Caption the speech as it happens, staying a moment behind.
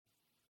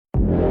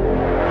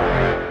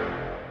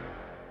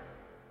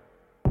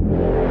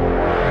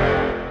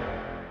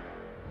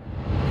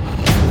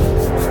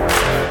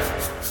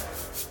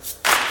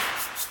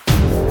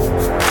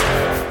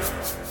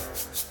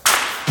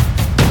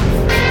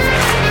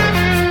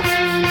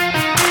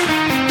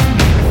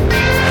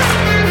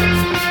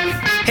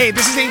Hey,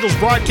 this is Angels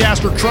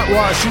broadcaster Trent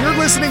Rush, and you're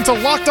listening to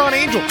Locked On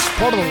Angels,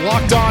 part of the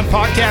Locked On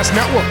Podcast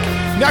Network.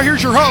 Now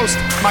here's your host,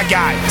 my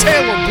guy,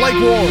 Taylor Blake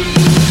Ward.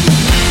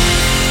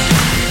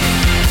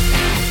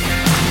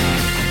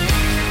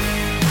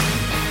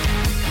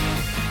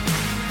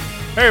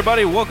 Hey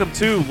everybody, welcome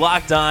to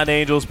Locked On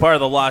Angels, part of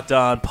the Locked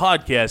On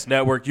Podcast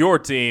Network, your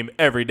team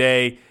every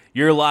day.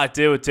 You're locked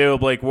in with Taylor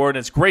Blake Ward,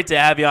 and it's great to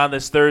have you on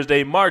this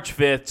Thursday, March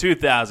 5th,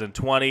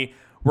 2020.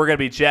 We're going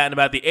to be chatting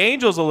about the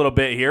Angels a little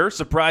bit here.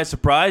 Surprise,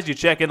 surprise, you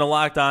check into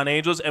Locked On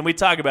Angels, and we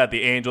talk about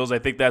the Angels. I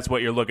think that's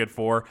what you're looking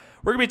for.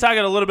 We're going to be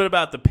talking a little bit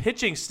about the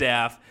pitching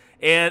staff,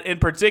 and in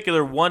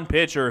particular, one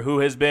pitcher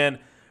who has been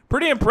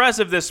pretty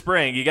impressive this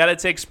spring. You got to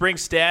take spring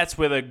stats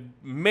with a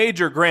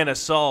major grain of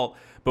salt,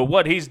 but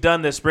what he's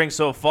done this spring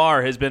so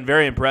far has been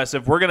very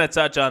impressive. We're going to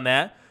touch on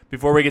that.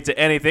 Before we get to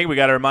anything, we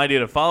got to remind you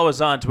to follow us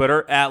on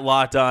Twitter at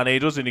Locked On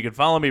Angels, and you can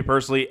follow me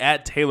personally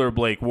at Taylor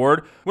Blake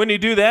Ward. When you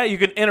do that, you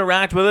can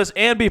interact with us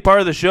and be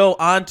part of the show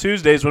on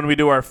Tuesdays when we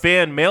do our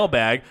fan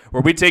mailbag,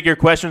 where we take your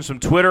questions from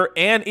Twitter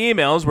and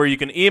emails, where you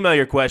can email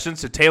your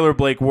questions to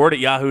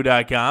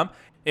TaylorBlakeWard@yahoo.com.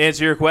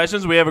 Answer your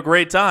questions. We have a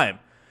great time.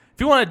 If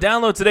you want to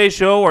download today's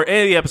show or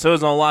any of the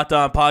episodes on the Locked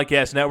On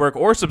Podcast Network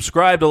or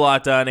subscribe to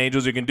Locked On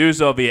Angels, you can do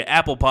so via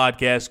Apple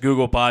Podcasts,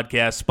 Google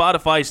Podcasts,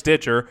 Spotify,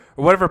 Stitcher,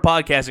 or whatever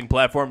podcasting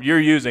platform you're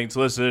using to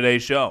listen to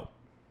today's show.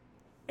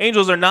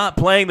 Angels are not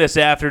playing this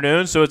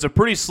afternoon, so it's a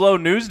pretty slow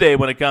news day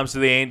when it comes to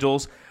the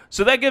Angels.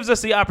 So that gives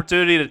us the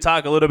opportunity to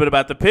talk a little bit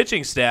about the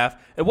pitching staff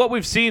and what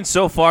we've seen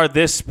so far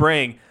this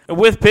spring. And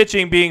with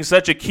pitching being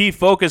such a key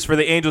focus for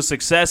the Angels'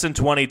 success in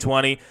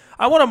 2020,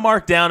 I want to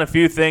mark down a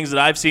few things that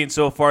I've seen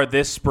so far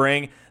this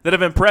spring that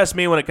have impressed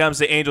me when it comes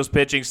to Angels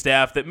pitching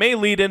staff that may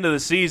lead into the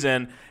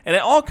season, and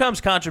it all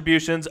comes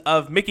contributions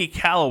of Mickey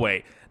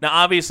Callaway. Now,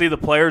 obviously, the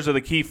players are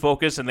the key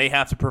focus, and they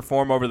have to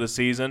perform over the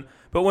season,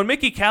 but when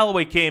Mickey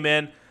Callaway came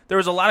in, there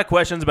was a lot of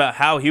questions about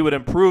how he would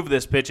improve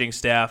this pitching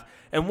staff,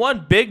 and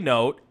one big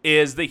note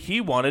is that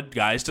he wanted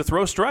guys to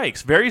throw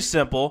strikes. Very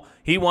simple.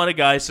 He wanted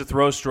guys to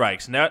throw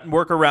strikes, not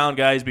work around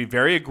guys, be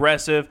very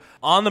aggressive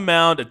on the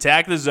mound,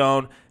 attack the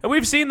zone, and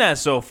we've seen that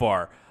so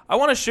far. I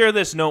want to share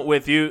this note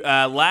with you.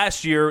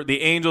 Last year,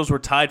 the Angels were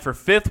tied for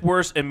 5th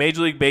worst in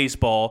Major League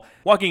Baseball,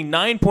 walking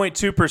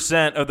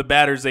 9.2% of the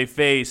batters they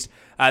faced.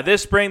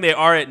 This spring, they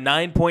are at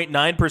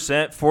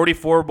 9.9%,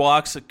 44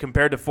 walks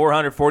compared to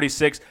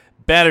 446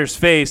 batters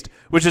faced,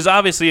 which is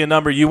obviously a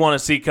number you want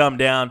to see come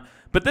down.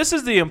 But this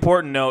is the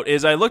important note,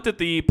 is I looked at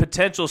the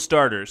potential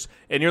starters,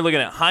 and you're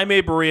looking at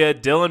Jaime Barria,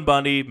 Dylan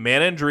Bundy,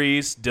 Man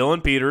Andres,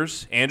 Dylan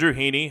Peters, Andrew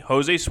Heaney,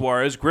 Jose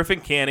Suarez,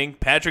 Griffin Canning,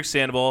 Patrick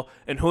Sandoval,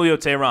 and Julio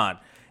Teheran.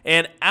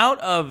 And out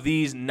of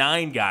these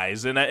 9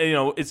 guys, and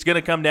it's going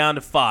to come down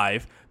to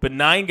 5, but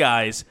 9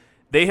 guys,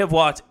 they have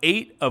walked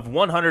 8 of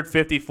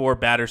 154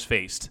 batters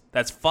faced.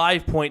 That's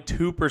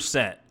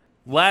 5.2%.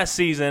 Last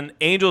season,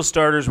 Angels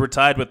starters were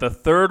tied with the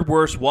 3rd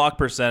worst walk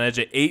percentage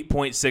at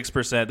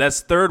 8.6%.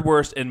 That's 3rd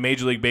worst in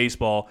Major League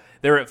Baseball.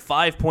 They're at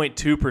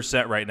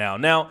 5.2% right now.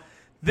 Now,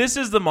 this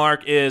is the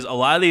mark, is a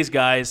lot of these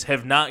guys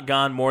have not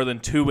gone more than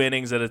 2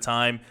 innings at a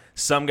time.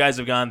 Some guys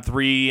have gone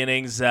 3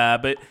 innings,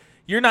 but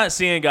you're not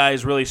seeing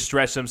guys really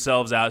stretch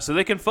themselves out, so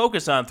they can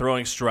focus on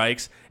throwing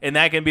strikes, and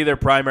that can be their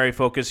primary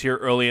focus here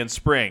early in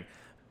spring.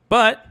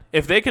 But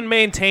if they can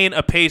maintain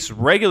a pace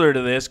regular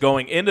to this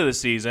going into the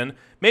season,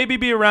 maybe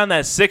be around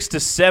that 6 to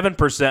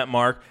 7%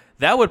 mark,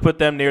 that would put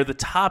them near the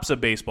tops of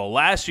baseball.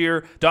 Last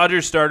year,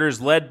 Dodgers starters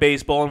led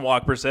baseball in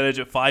walk percentage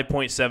at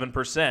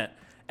 5.7%.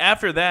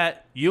 After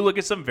that, you look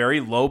at some very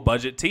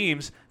low-budget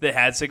teams that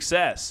had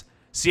success.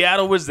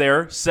 Seattle was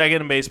there,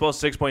 2nd in baseball,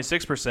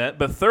 6.6%,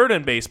 but 3rd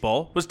in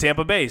baseball was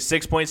Tampa Bay,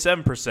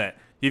 6.7%.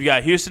 You've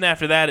got Houston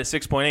after that at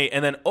 6.8%,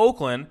 and then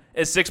Oakland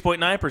at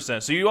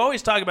 6.9%. So you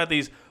always talk about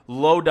these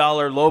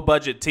low-dollar,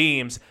 low-budget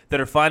teams that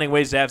are finding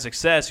ways to have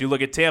success. You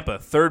look at Tampa,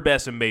 3rd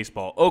best in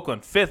baseball.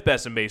 Oakland, 5th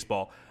best in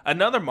baseball.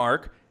 Another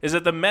mark is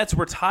that the Mets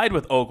were tied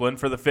with Oakland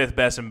for the 5th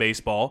best in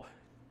baseball.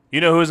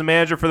 You know who was the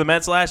manager for the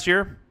Mets last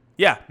year?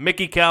 Yeah,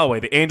 Mickey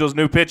Callaway, the Angels'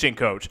 new pitching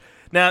coach.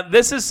 Now,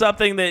 this is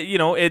something that,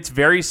 it's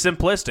very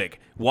simplistic.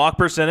 Walk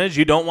percentage,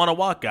 you don't want to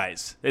walk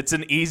guys. It's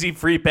an easy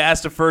free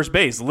pass to first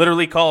base,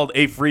 literally called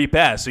a free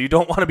pass. So you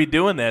don't want to be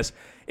doing this.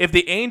 If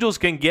the Angels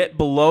can get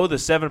below the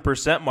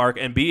 7% mark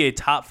and be a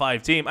top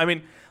 5 team,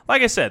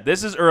 like I said,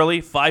 this is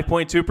early,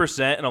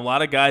 5.2%, and a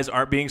lot of guys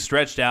aren't being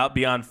stretched out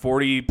beyond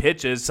 40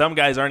 pitches. Some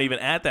guys aren't even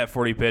at that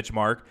 40 pitch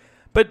mark.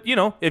 But,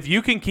 if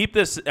you can keep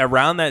this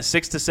around that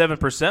 6 to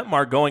 7%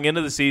 mark going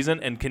into the season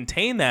and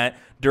contain that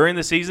during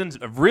the season,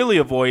 really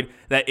avoid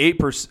that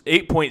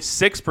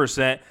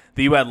 8.6%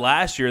 that you had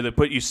last year that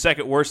put you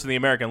 2nd worst in the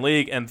American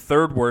League and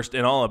 3rd worst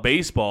in all of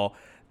baseball,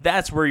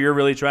 that's where you're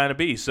really trying to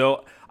be.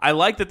 So I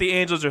like that the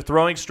Angels are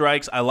throwing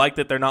strikes. I like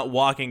that they're not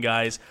walking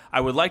guys. I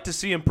would like to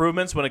see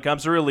improvements when it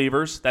comes to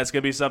relievers. That's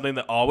going to be something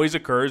that always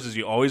occurs, is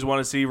you always want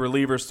to see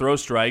relievers throw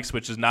strikes,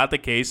 which is not the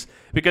case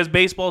because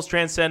baseball is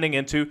transcending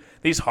into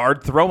these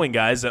hard-throwing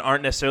guys that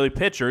aren't necessarily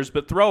pitchers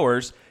but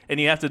throwers, and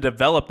you have to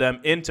develop them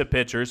into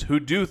pitchers who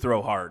do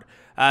throw hard.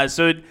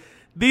 So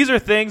These are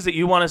things that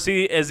you want to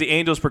see as the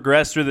Angels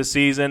progress through the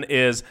season,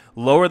 is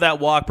lower that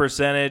walk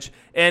percentage,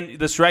 and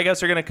the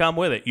strikeouts are going to come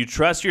with it. You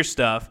trust your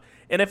stuff,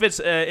 and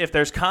if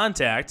there's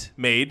contact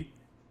made,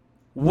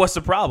 what's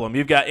the problem?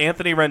 You've got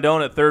Anthony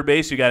Rendon at third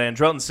base. You've got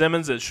Andrelton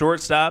Simmons at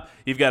shortstop.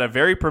 You've got a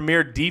very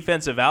premier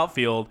defensive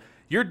outfield.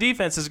 Your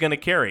defense is going to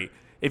carry.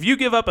 If you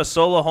give up a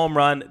solo home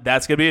run,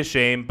 that's going to be a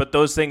shame, but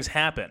those things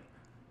happen.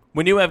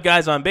 When you have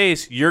guys on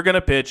base, you're going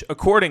to pitch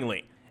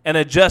accordingly and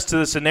adjust to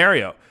the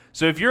scenario.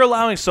 So if you're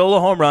allowing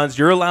solo home runs,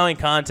 you're allowing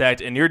contact,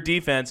 and your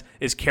defense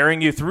is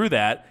carrying you through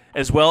that,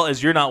 as well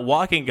as you're not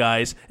walking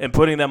guys and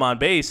putting them on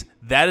base,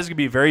 that is going to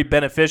be very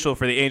beneficial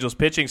for the Angels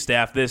pitching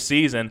staff this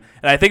season.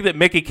 And I think that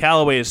Mickey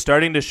Callaway is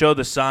starting to show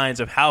the signs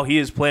of how he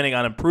is planning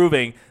on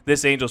improving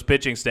this Angels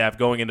pitching staff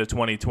going into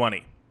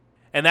 2020.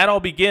 And that all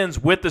begins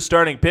with the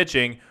starting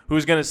pitching,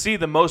 who's going to see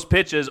the most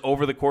pitches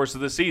over the course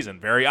of the season.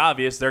 Very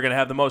obvious, they're going to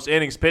have the most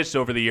innings pitched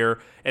over the year,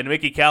 and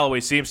Mickey Callaway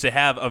seems to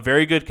have a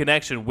very good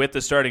connection with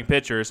the starting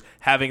pitchers,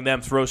 having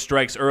them throw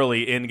strikes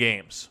early in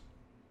games.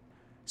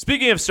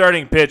 Speaking of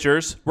starting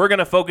pitchers, we're going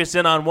to focus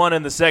in on one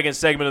in the second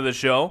segment of the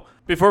show.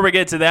 Before we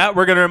get to that,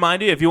 we're going to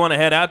remind you, if you want to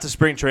head out to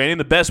spring training,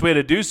 the best way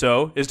to do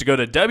so is to go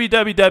to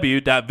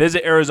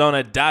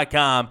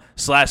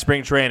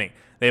www.visitarizona.com/springtraining.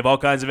 They have all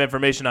kinds of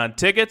information on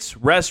tickets,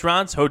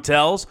 restaurants,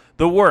 hotels,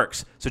 the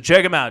works. So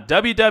check them out,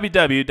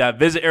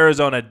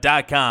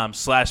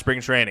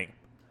 www.visitarizona.com/springtraining.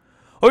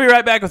 We'll be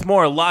right back with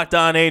more Locked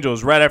On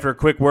Angels right after a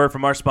quick word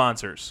from our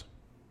sponsors.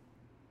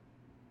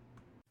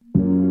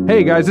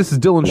 Hey guys, this is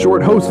Dylan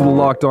Short, host of the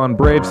Locked On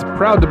Braves,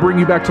 proud to bring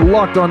you back to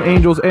Locked On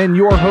Angels and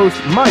your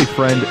host, my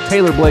friend,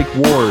 Taylor Blake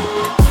Ward.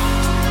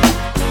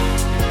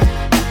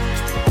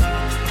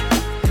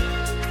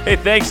 Hey,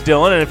 thanks,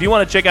 Dylan. And if you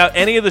want to check out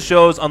any of the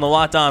shows on the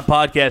Locked On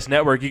Podcast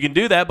Network, you can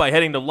do that by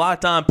heading to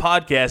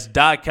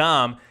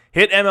LockedOnPodcast.com,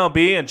 hit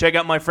MLB, and check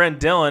out my friend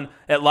Dylan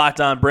at Locked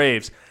On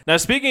Braves. Now,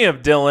 speaking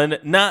of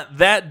Dylan, not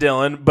that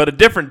Dylan, but a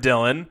different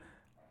Dylan,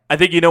 I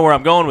think you know where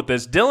I'm going with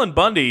this. Dylan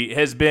Bundy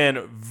has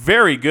been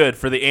very good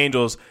for the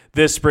Angels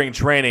this spring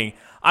training.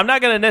 I'm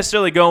not going to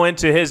necessarily go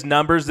into his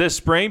numbers this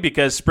spring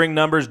because spring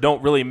numbers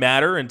don't really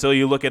matter until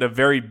you look at a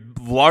very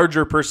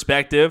larger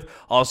perspective.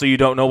 Also, you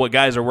don't know what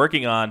guys are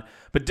working on.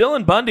 But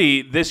Dylan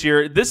Bundy this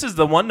year, this is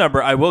the one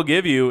number I will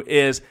give you,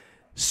 is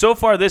so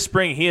far this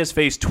spring he has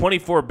faced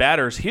 24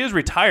 batters. He has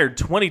retired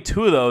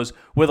 22 of those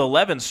with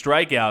 11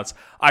 strikeouts.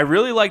 I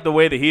really like the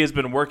way that he has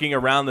been working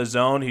around the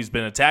zone. He's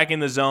been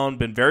attacking the zone,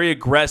 been very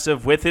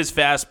aggressive with his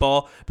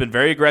fastball, been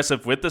very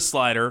aggressive with the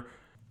slider.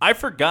 I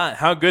forgot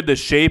how good the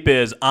shape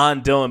is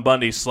on Dylan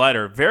Bundy's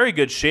slider. Very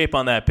good shape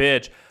on that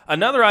pitch.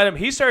 Another item,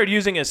 he started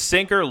using a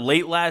sinker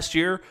late last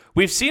year.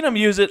 We've seen him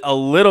use it a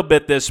little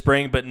bit this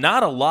spring, but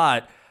not a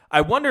lot. I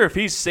wonder if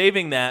he's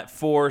saving that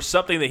for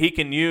something that he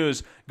can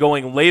use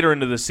going later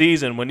into the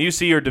season. When you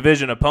see your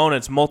division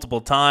opponents multiple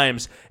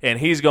times and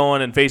he's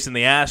going and facing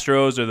the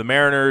Astros or the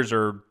Mariners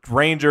or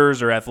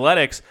Rangers or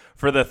Athletics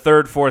for the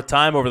third, fourth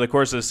time over the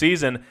course of the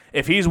season,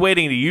 if he's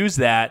waiting to use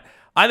that,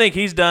 I think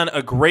he's done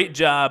a great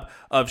job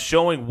of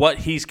showing what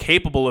he's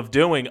capable of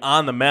doing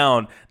on the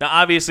mound. Now,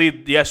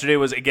 obviously, yesterday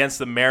was against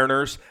the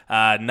Mariners,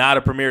 not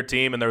a premier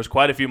team, and there was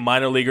quite a few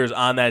minor leaguers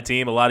on that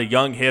team, a lot of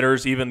young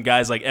hitters, even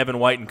guys like Evan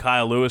White and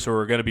Kyle Lewis who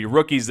are going to be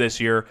rookies this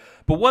year.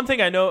 But one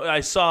thing I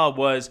saw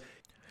was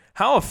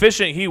how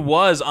efficient he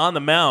was on the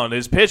mound.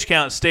 His pitch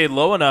count stayed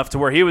low enough to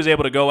where he was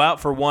able to go out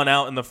for one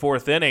out in the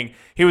fourth inning.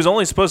 He was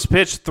only supposed to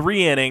pitch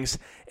 3 innings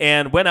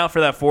and went out for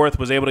that fourth,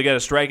 was able to get a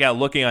strikeout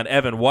looking on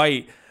Evan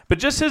White. But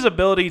just his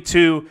ability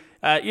to,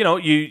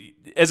 you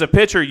as a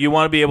pitcher, you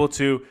want to be able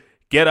to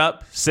get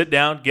up, sit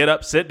down, get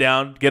up, sit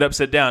down, get up,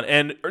 sit down.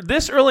 And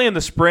this early in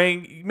the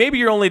spring, maybe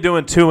you're only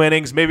doing 2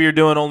 innings, maybe you're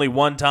doing only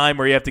one time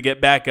where you have to get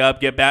back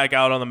up, get back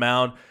out on the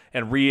mound,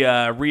 and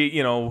reheat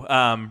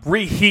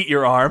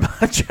your arm.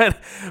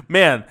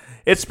 Man,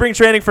 it's spring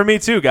training for me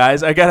too,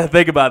 guys. I got to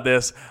think about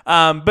this.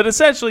 But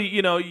essentially,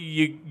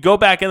 you go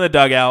back in the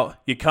dugout,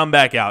 you come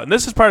back out. And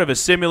this is part of a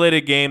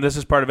simulated game. This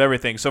is part of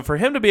everything. So for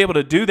him to be able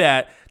to do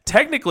that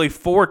technically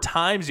 4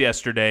 times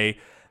yesterday,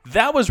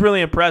 that was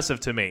really impressive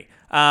to me.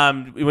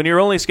 When you're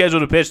only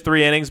scheduled to pitch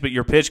 3 innings, but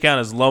your pitch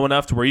count is low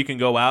enough to where you can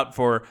go out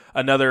for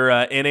another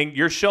inning,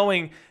 you're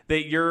showing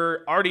that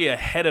you're already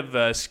ahead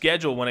of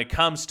schedule when it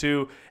comes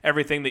to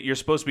everything that you're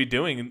supposed to be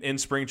doing in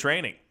spring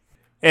training.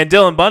 And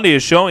Dylan Bundy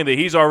is showing that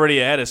he's already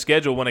ahead of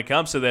schedule when it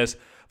comes to this.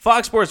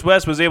 Fox Sports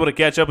West was able to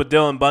catch up with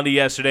Dylan Bundy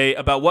yesterday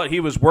about what he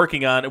was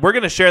working on. We're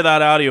going to share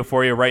that audio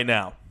for you right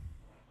now.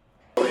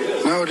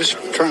 No, just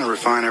trying to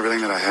refine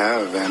everything that I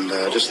have and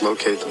just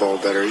locate the ball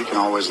better. You can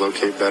always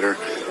locate better.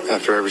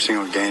 After every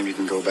single game, you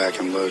can go back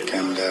and look.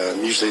 And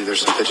usually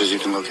there's some pitches you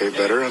can locate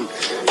better. And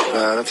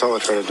that's all I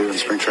try to do in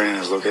spring training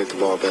is locate the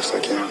ball best I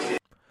can.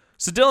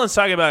 So Dylan's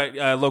talking about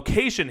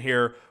location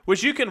here,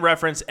 which you can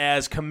reference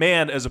as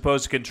command as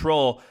opposed to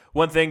control.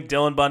 One thing,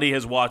 Dylan Bundy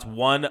has watched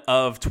 1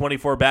 of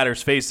 24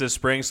 batters face this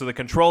spring, so the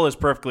control is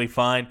perfectly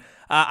fine.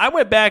 I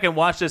went back and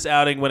watched this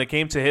outing when it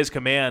came to his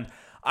command.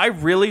 I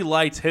really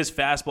liked his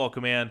fastball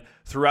command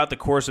throughout the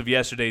course of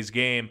yesterday's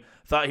game.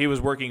 Thought he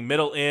was working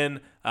middle in,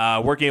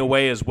 working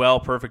away as well,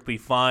 perfectly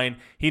fine.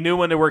 He knew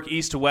when to work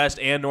east to west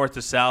and north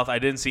to south. I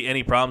didn't see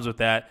any problems with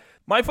that.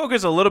 My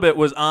focus a little bit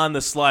was on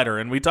the slider,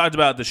 and we talked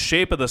about the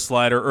shape of the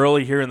slider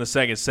early here in the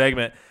second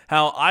segment,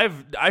 how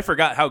I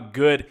forgot how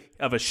good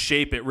of a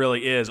shape it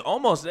really is.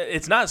 Almost,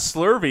 it's not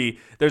slurvy.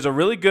 There's a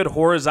really good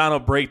horizontal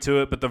break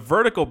to it, but the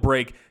vertical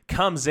break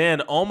comes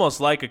in almost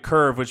like a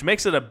curve, which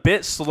makes it a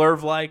bit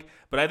slurve-like,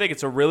 but I think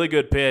it's a really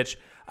good pitch.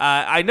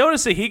 I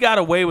noticed that he got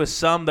away with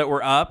some that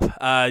were up.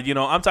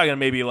 I'm talking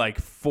maybe like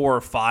 4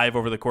 or 5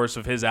 over the course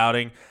of his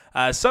outing.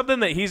 Something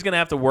that he's going to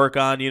have to work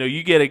on.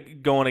 You get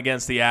it going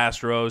against the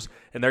Astros,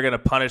 and they're going to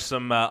punish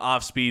some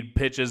off-speed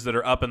pitches that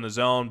are up in the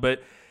zone.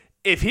 But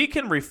if he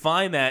can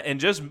refine that and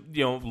just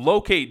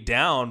locate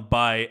down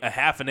by a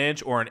half an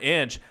inch or an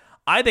inch,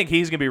 I think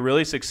he's going to be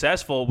really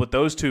successful with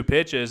those 2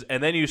 pitches,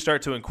 and then you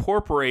start to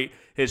incorporate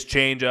his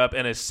changeup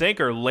and his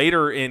sinker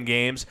later in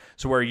games,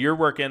 so where you're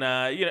working,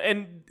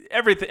 and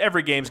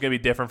every game's going to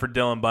be different for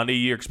Dylan Bundy.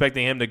 You're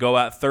expecting him to go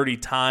out 30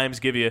 times,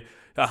 give you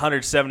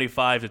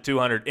 175 to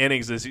 200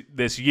 innings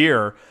this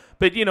year.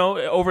 But,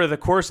 over the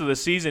course of the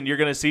season, you're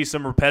going to see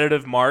some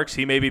repetitive marks.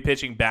 He may be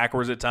pitching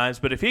backwards at times,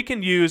 but if he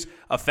can use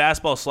a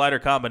fastball-slider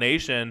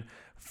combination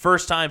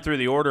first time through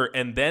the order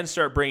and then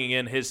start bringing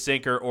in his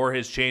sinker or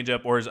his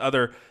changeup or his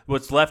other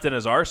what's left in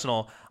his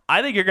arsenal,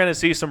 I think you're going to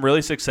see some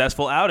really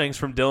successful outings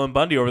from Dylan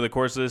Bundy over the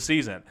course of the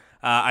season.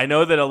 I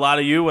know that a lot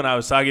of you, when I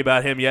was talking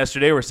about him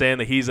yesterday, were saying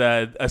that he's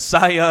a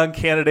Cy Young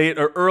candidate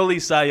or early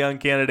Cy Young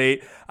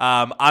candidate.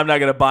 I'm not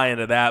going to buy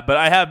into that, but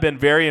I have been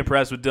very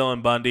impressed with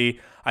Dylan Bundy.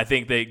 I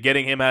think that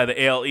getting him out of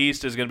the AL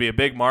East is going to be a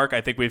big mark.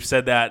 I think we've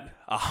said that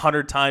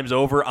 100 times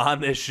over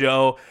on this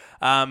show.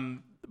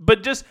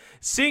 But just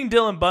seeing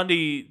Dylan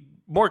Bundy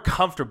more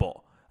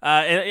comfortable.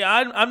 And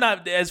I'm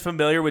not as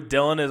familiar with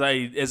Dylan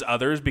as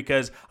others,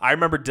 because I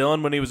remember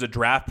Dylan when he was a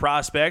draft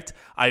prospect.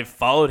 I've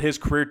followed his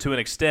career to an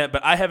extent,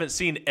 but I haven't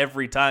seen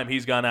every time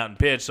he's gone out and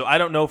pitched, so I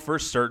don't know for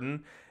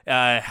certain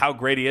how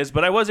great he is.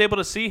 But I was able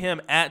to see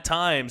him at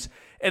times,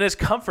 and his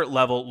comfort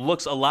level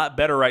looks a lot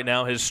better right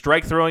now. His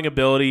strike-throwing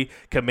ability,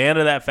 command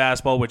of that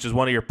fastball, which is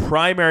one of your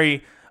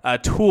primary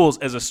tools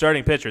as a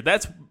starting pitcher.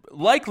 That's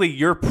likely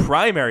your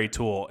primary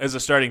tool as a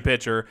starting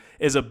pitcher,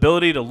 is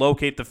ability to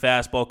locate the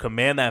fastball,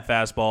 command that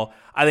fastball.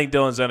 I think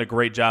Dylan's done a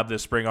great job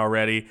this spring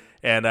already,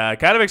 and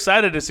kind of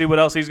excited to see what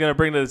else he's going to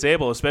bring to the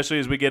table, especially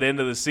as we get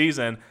into the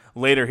season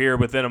later here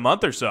within a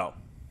month or so.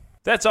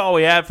 That's all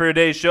we have for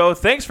today's show.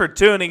 Thanks for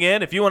tuning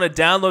in. If you want to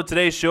download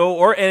today's show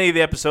or any of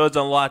the episodes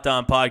on Locked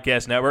On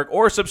Podcast Network,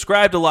 or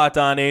subscribe to Locked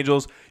On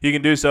Angels, you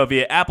can do so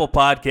via Apple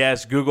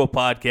Podcasts, Google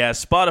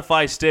Podcasts,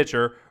 Spotify,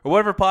 Stitcher, or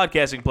whatever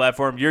podcasting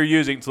platform you're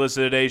using to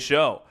listen to today's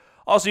show.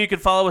 Also, you can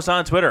follow us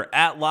on Twitter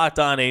at Locked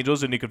On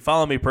Angels, and you can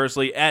follow me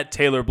personally at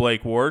Taylor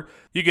Blake Ward.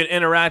 You can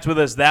interact with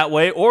us that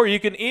way, or you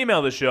can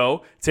email the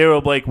show,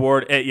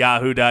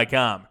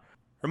 taylorblakeward@yahoo.com.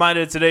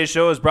 Reminder, today's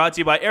show is brought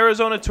to you by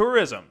Arizona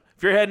Tourism.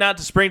 If you're heading out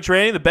to spring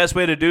training, the best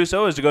way to do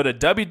so is to go to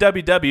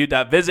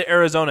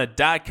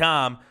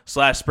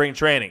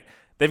www.visitarizona.com/springtraining.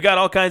 They've got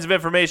all kinds of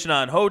information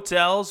on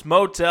hotels,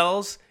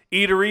 motels,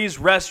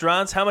 eateries,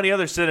 restaurants. How many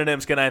other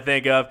synonyms can I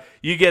think of?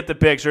 You get the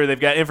picture. They've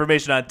got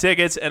information on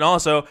tickets and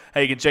also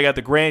how you can check out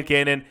the Grand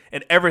Canyon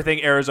and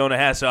everything Arizona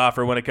has to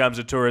offer when it comes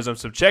to tourism.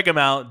 So check them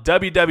out,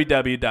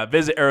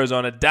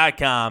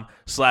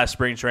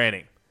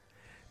 www.visitarizona.com/springtraining.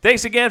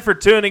 Thanks again for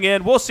tuning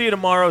in. We'll see you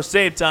tomorrow,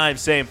 same time,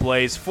 same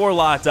place. For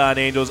Locked On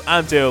Angels,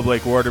 I'm Taylor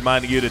Blake Ward,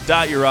 reminding you to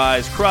dot your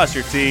I's, cross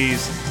your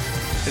T's,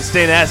 and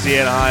stay nasty,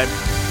 Anaheim.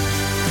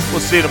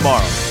 We'll see you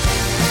tomorrow.